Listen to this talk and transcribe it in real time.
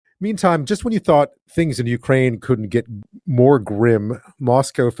Meantime, just when you thought things in Ukraine couldn't get more grim,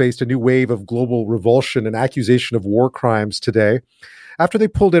 Moscow faced a new wave of global revulsion and accusation of war crimes today. After they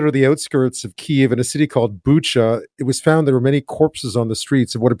pulled out of the outskirts of Kyiv in a city called Bucha, it was found there were many corpses on the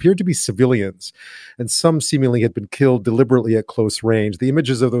streets of what appeared to be civilians, and some seemingly had been killed deliberately at close range. The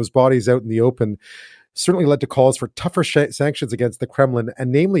images of those bodies out in the open certainly led to calls for tougher sanctions against the Kremlin,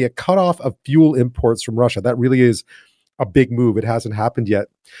 and namely a cutoff of fuel imports from Russia. That really is a big move. It hasn't happened yet.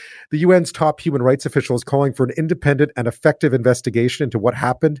 The UN's top human rights official is calling for an independent and effective investigation into what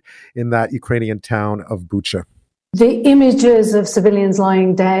happened in that Ukrainian town of Bucha. The images of civilians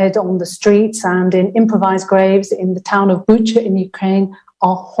lying dead on the streets and in improvised graves in the town of Bucha in Ukraine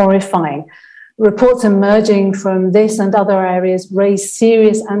are horrifying. Reports emerging from this and other areas raise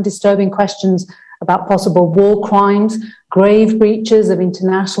serious and disturbing questions about possible war crimes, grave breaches of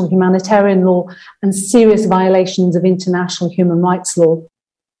international humanitarian law, and serious violations of international human rights law.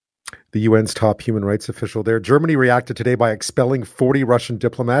 The UN's top human rights official there. Germany reacted today by expelling 40 Russian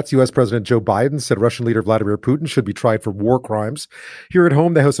diplomats. U.S. President Joe Biden said Russian leader Vladimir Putin should be tried for war crimes. Here at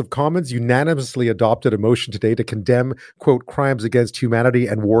home, the House of Commons unanimously adopted a motion today to condemn, quote, crimes against humanity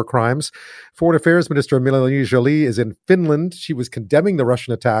and war crimes. Foreign Affairs Minister Melanie Joly is in Finland. She was condemning the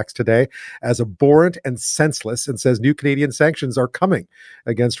Russian attacks today as abhorrent and senseless and says new Canadian sanctions are coming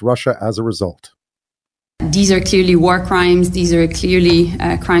against Russia as a result. These are clearly war crimes. These are clearly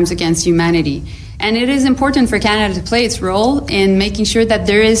crimes against humanity. And it is important for Canada to play its role in making sure that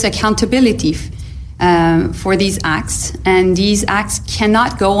there is accountability for these acts, and these acts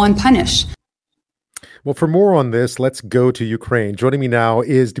cannot go unpunished. Well, for more on this, let's go to Ukraine. Joining me now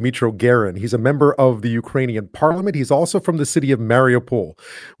is Dmytro Gurin. He's a member of the Ukrainian parliament. He's also from the city of Mariupol,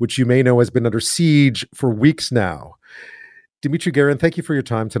 which you may know has been under siege for weeks now. Dmytro Gurin, thank you for your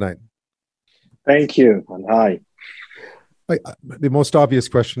time tonight. Thank you, and hi. The most obvious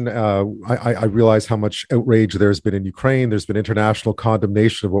question, I realize how much outrage there's been in Ukraine. There's been international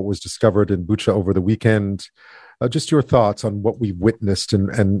condemnation of what was discovered in Bucha over the weekend. Just your thoughts on what we witnessed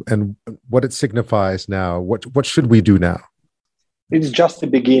and what it signifies now. What should we do now? It's just the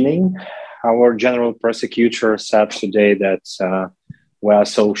beginning. Our general prosecutor said today that we are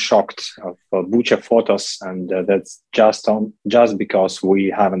so shocked of Bucha photos, and that's just because we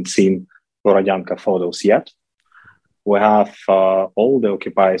haven't seen Borodyanka photos yet. We have all the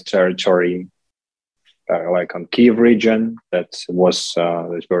occupied territory, like on Kyiv region, that were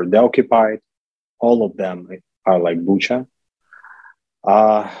deoccupied. All of them are like Bucha.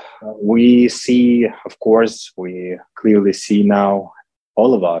 We see, of course, we clearly see now,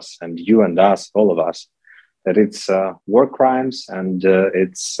 all of us, and you and us, all of us, that it's war crimes, and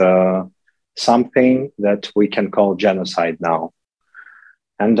it's something that we can call genocide now.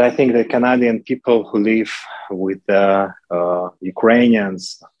 And I think the Canadian people who live with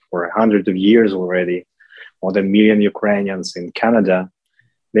Ukrainians for hundreds of years already, more than a million Ukrainians in Canada,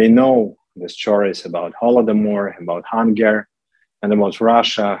 they know the stories about Holodomor, about hunger, and about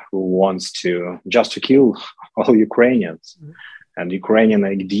Russia, who wants to kill all Ukrainians, and Ukrainian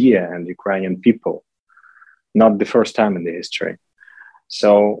idea and Ukrainian people. Not the first time in the history.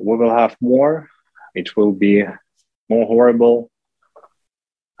 So we will have more. It will be more horrible.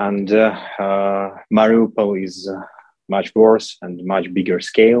 And Mariupol is much worse and much bigger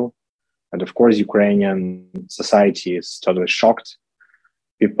scale. And of course, Ukrainian society is totally shocked.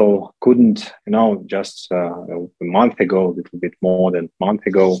 People couldn't, just a month ago, a little bit more than a month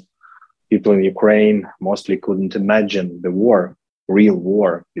ago, people in Ukraine mostly couldn't imagine the war, real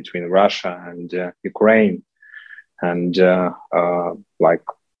war between Russia and Ukraine. And like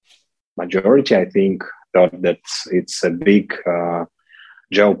majority, I think, thought that it's a big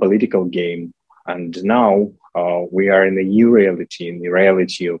geopolitical game. And now we are in a new reality, in the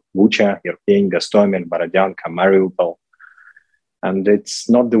reality of Bucha, Irpin, Gostomel, Borodyanka, Mariupol. And it's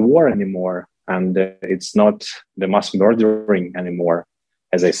not the war anymore. And it's not the mass murdering anymore,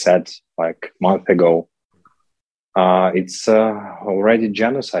 as I said, like a month ago. It's already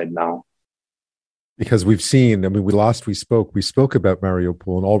genocide now. Because we've seen, we spoke about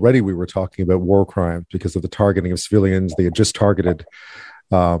Mariupol, and already we were talking about war crimes because of the targeting of civilians. They had just targeted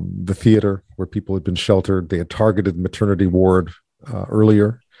the theater where people had been sheltered. They had targeted the maternity ward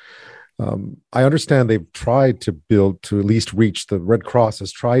earlier. I understand they've tried to at least reach, the Red Cross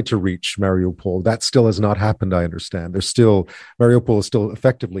has tried to reach Mariupol. That still has not happened, I understand. Mariupol is still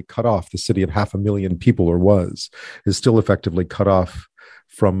effectively cut off. The city of 500,000 people, is still effectively cut off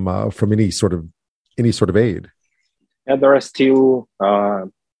from any sort of aid. Yeah, there are still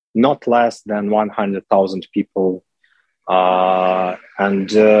not less than 100,000 people. And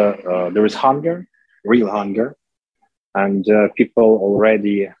there is hunger, real hunger. And people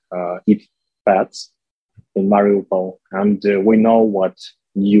already eat pets in Mariupol, and we know what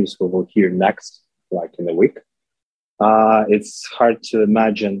news we will hear next, like in a week. It's hard to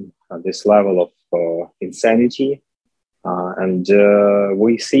imagine this level of insanity, and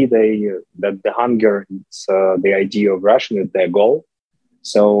we see that the hunger is the idea of Russia is their goal.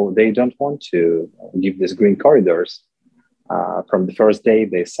 So they don't want to give these green corridors. From the first day,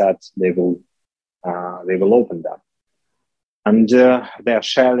 they said they will open them, and they are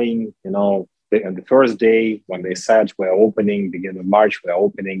shelling. On the first day when they said we're opening, beginning of March, we're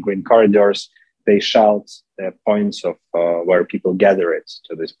opening green corridors, they shout the points of where people gather it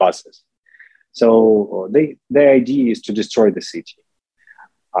to these buses. So their idea is to destroy the city,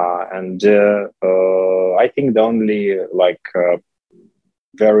 and I think the only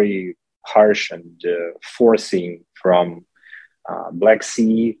very harsh and forcing from Black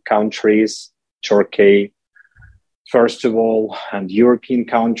Sea countries, Turkey, first of all, and European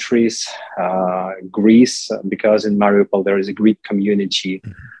countries, Greece, because in Mariupol there is a Greek community,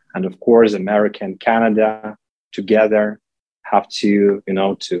 and of course America and Canada together have to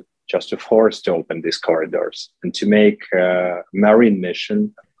force to open these corridors and to make a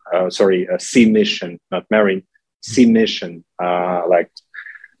sea mission, not marine, sea mission,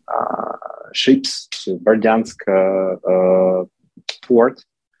 ships to Berdyansk port,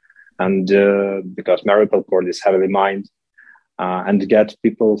 and because Mariupol port is heavily mined, and get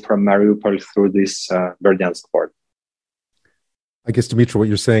people from Mariupol through this Berdyansk port. I guess, Dmytro, what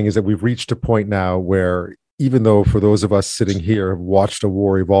you're saying is that we've reached a point now where, even though for those of us sitting here have watched a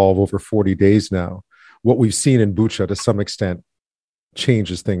war evolve over 40 days now, what we've seen in Bucha to some extent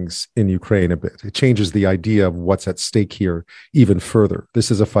changes things in Ukraine a bit. It changes the idea of what's at stake here even further. This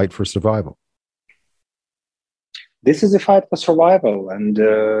is a fight for survival. This is a fight for survival. And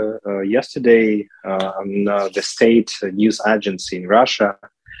yesterday, on the state news agency in Russia,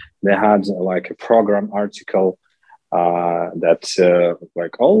 they had a program article that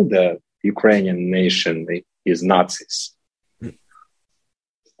all the Ukrainian nation is Nazis.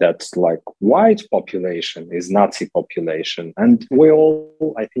 That's white population is Nazi population. And we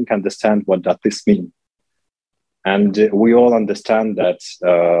all, I think, understand what does this mean. And we all understand that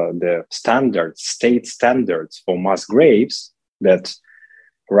the state standards for mass graves that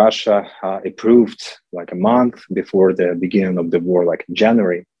Russia approved a month before the beginning of the war, in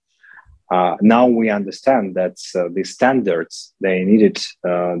January. Now we understand that these standards, they needed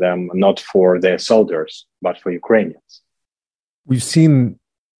them not for their soldiers, but for Ukrainians. We've seen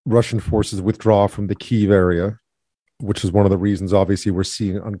Russian forces withdraw from the Kyiv area, which is one of the reasons, obviously, we're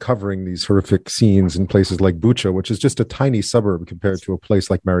uncovering these horrific scenes in places like Bucha, which is just a tiny suburb compared to a place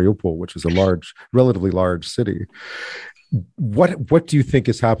like Mariupol, which is a relatively large city. What do you think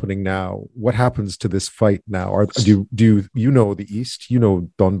is happening now? What happens to this fight now? Do you know the East? You know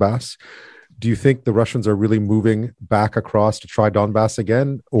Donbass. Do you think the Russians are really moving back across to try Donbass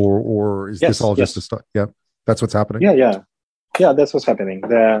again, or is this all just a start? Yeah, that's what's happening. Yeah, that's what's happening.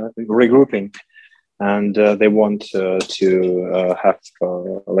 They're regrouping, and they want to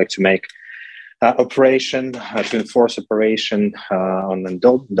make operation, to enforce operation on the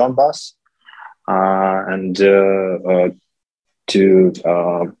Donbass, and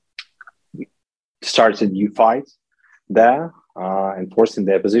to start a new fight there, enforcing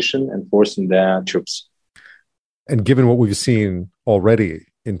their position, enforcing their troops. And given what we've seen already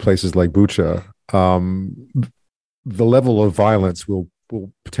in places like Bucha, the level of violence we'll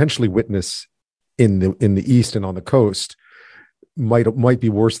potentially witness in the east and on the coast might be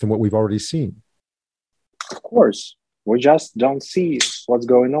worse than what we've already seen. Of course, we just don't see what's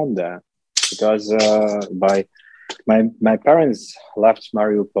going on there, because my parents left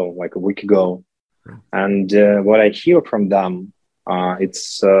Mariupol a week ago, and what I hear from them,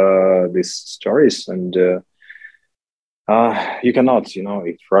 it's these stories, and you cannot,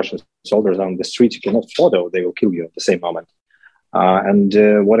 if Russian soldiers are on the street, you cannot follow, they will kill you at the same moment. And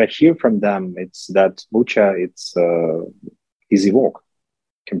what I hear from them, it's that Bucha, it's easy walk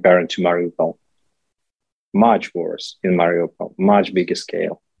compared to Mariupol. Much worse in Mariupol, much bigger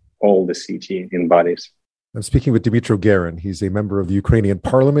scale, all the city in bodies. I'm speaking with Dmytro Gurin. He's a member of the Ukrainian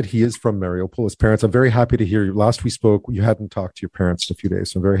parliament. He is from Mariupol. His parents, I'm very happy to hear you. Last we spoke, you hadn't talked to your parents in a few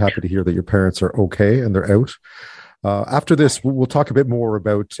days. So I'm very happy to hear that your parents are okay and they're out. After this, we'll talk a bit more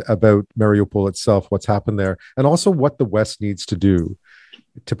about Mariupol itself, what's happened there, and also what the West needs to do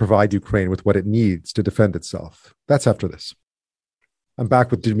to provide Ukraine with what it needs to defend itself. That's after this. I'm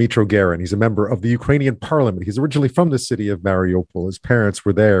back with Dmytro Gurin. He's a member of the Ukrainian parliament. He's originally from the city of Mariupol. His parents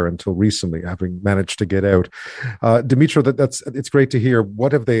were there until recently, having managed to get out. Dmytro, it's great to hear.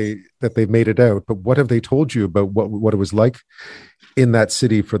 That they've made it out, but what have they told you about what it was like in that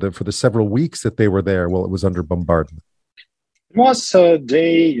city for the several weeks that they were there while it was under bombardment? It was a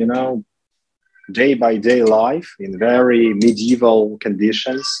day, day by day life in very medieval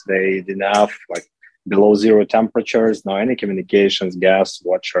conditions. They didn't have below zero temperatures, no any communications, gas,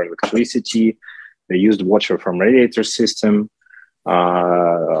 water, electricity. They used water from radiator system.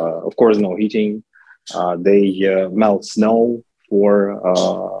 Of course, no heating. They melt snow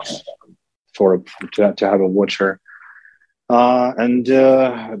to have a water. And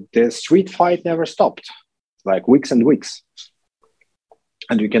the street fight never stopped, weeks and weeks.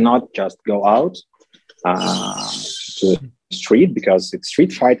 And you cannot just go out to the street because it's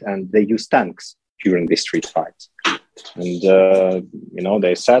street fight, and they use tanks during the street fights. And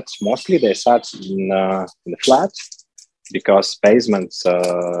they sat in the flats because basements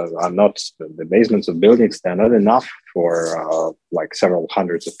are not the basements of buildings. They're not enough for several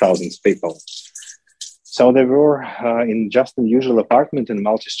hundreds of thousands of people. So they were in just an usual apartment in a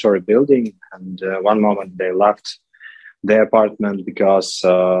multi-story building. And one moment they left the apartment because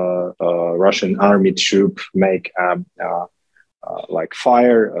Russian army troop make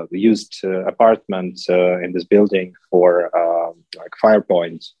fire used apartment in this building for fire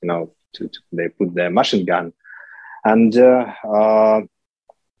points. They put their machine gun, and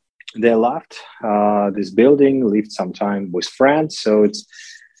they left this building, lived some time with friends. So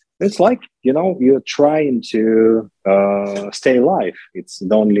it's like you're trying to stay alive. It's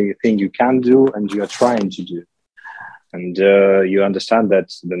the only thing you can do, and you're trying to do. And you understand that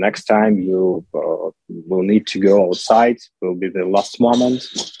the next time you will need to go outside will be the last moment.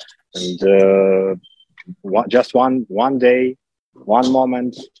 And just one day, one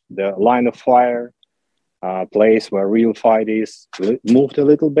moment, the line of fire, place where real fight is, moved a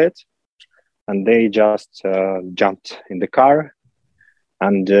little bit. And they just jumped in the car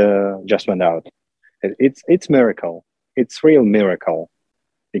and just went out. It's miracle. It's real miracle,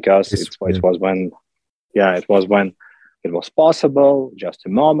 because it was when it was possible, just a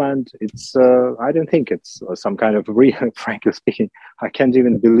moment. I don't think it's some kind of real, frankly speaking, I can't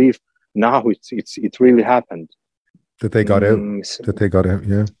even believe now it really happened. That they got out? That they got out,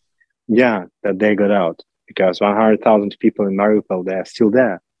 yeah. Yeah, that they got out, because 100,000 people in Mariupol, they are still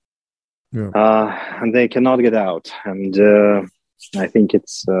there. Yeah. And they cannot get out. And I think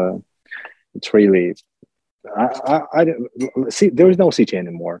it's really, I don't see, there is no city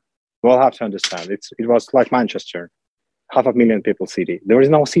anymore. We'll have to understand. It was like Manchester. 500,000 people city. There is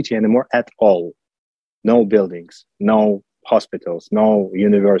no city anymore at all. No buildings, no hospitals, no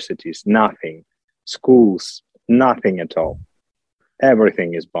universities, nothing. Schools, nothing at all.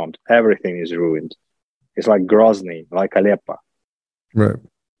 Everything is bombed. Everything is ruined. It's like Grozny, like Aleppo. Right.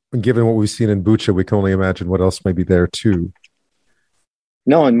 And given what we've seen in Bucha, we can only imagine what else may be there too.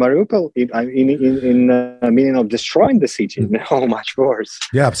 No, in Mariupol, in meaning of destroying the city, no, much worse.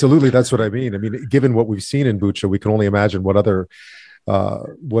 Yeah, absolutely. That's what I mean. I mean, given what we've seen in Bucha, we can only imagine what other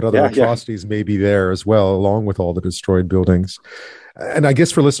atrocities may be there as well, along with all the destroyed buildings. And I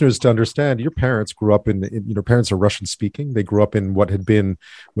guess for listeners to understand, your parents grew up parents are Russian speaking. They grew up in what had been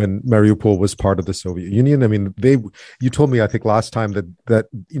when Mariupol was part of the Soviet Union. I mean, you told me, I think last time that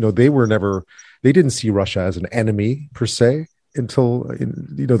they didn't see Russia as an enemy per se, until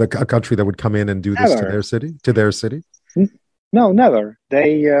a country that would come in and do this to their city. No, never.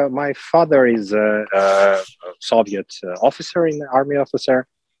 My father is a Soviet officer, army officer.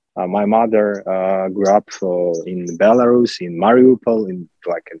 My mother grew up in Belarus, in Mariupol, in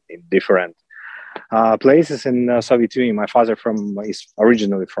different places in Soviet Union. My father is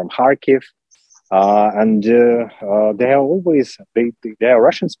originally from Kyiv. And they are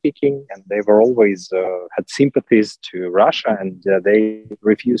Russian speaking, and they were always had sympathies to Russia, and they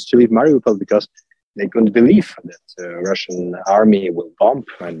refused to leave Mariupol because they couldn't believe that the Russian army will bomb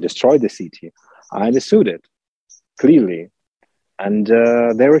and destroy the city. I understood it clearly, and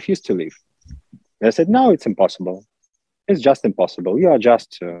they refused to leave. They said, "No, it's impossible. It's just impossible. You are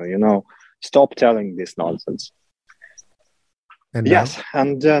just, stop telling this nonsense." And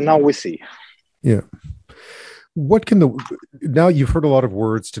now we see. Yeah. Now you've heard a lot of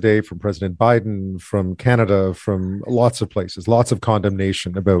words today from President Biden, from Canada, from lots of places, lots of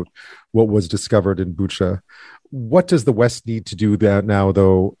condemnation about what was discovered in Bucha. What does the West need to do now,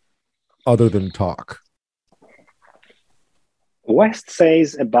 though, other than talk? West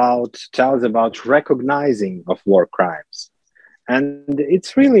tells about recognizing of war crimes. And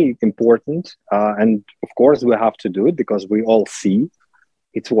it's really important. And of course, we have to do it because we all see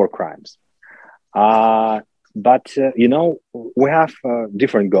it's war crimes. But we have a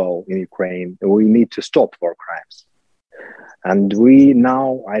different goal in Ukraine. We need to stop war crimes. And we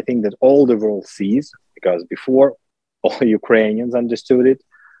now, I think that all the world sees, because before all Ukrainians understood it,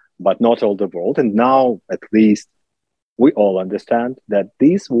 but not all the world. And now, at least, we all understand that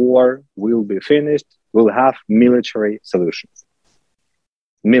this war will be finished, will have military solutions.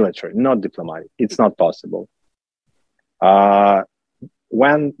 Military, not diplomatic. It's not possible.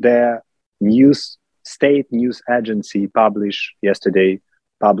 When the state news agency published the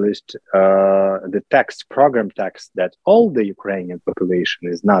program text that all the Ukrainian population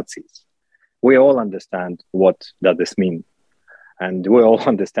is Nazis, we all understand what does this mean. And we all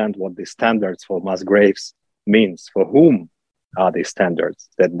understand what the standards for mass graves means. For whom are these standards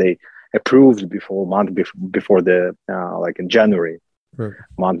that they approved before the like in January, right,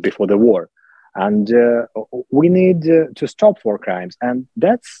 month before the war? And we need to stop war crimes, and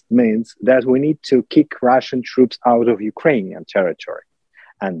that means that we need to kick Russian troops out of Ukrainian territory,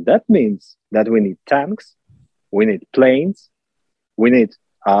 and that means that we need tanks, we need planes, we need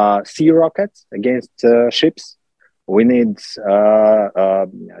sea rockets against ships. We need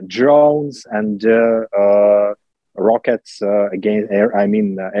drones and rockets against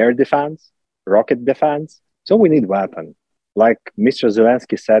air defense, rocket defense. So we need weapons. Like Mr.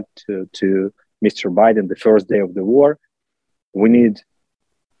 Zelensky said to Mr. Biden the first day of the war, we need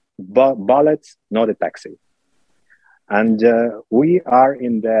bullets, not a taxi. And we are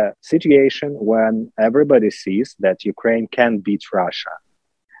in the situation when everybody sees that Ukraine can beat Russia.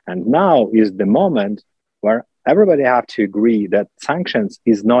 And now is the moment where everybody have to agree that sanctions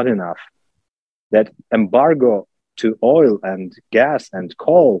is not enough, that embargo to oil and gas and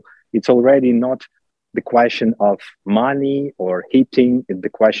coal, it's already not the question of money or heating, it's the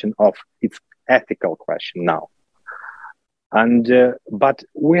question of, it's ethical question now. And but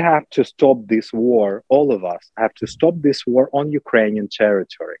we have to stop this war, all of us have to stop this war on Ukrainian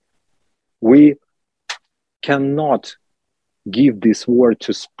territory. We cannot give this war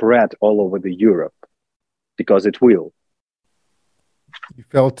to spread all over the Europe, because it will. You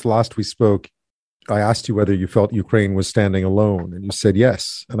felt, last we spoke, I asked you whether you felt Ukraine was standing alone, and you said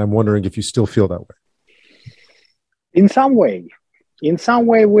yes. And I'm wondering if you still feel that way. In some way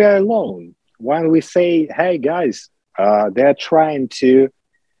we are alone. When we say, hey guys, they're trying to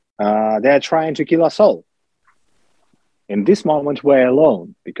kill us all. In this moment, we're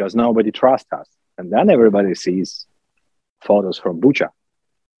alone because nobody trusts us. And then everybody sees photos from Bucha.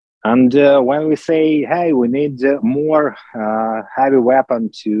 And when we say, hey, we need more heavy weapon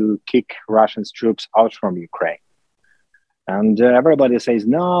to kick Russian troops out from Ukraine. And everybody says,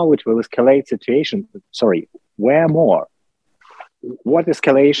 no, it will escalate situation. Sorry, where more? What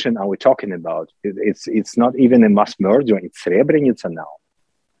escalation are we talking about? It's not even a mass murder. It's Srebrenica now.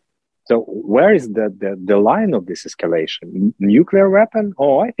 So where is the line of this escalation? Nuclear weapon?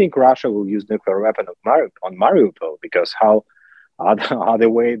 Oh, I think Russia will use nuclear weapon on Mariupol, because how other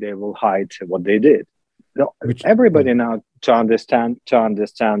way they will hide what they did. No, everybody now to understand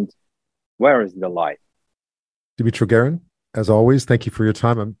where is the line. Dmytro Gurin, as always, thank you for your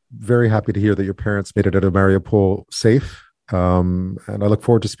time. I'm very happy to hear that your parents made it out of Mariupol safe. And I look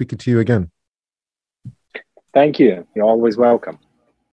forward to speaking to you again. Thank you. You're always welcome.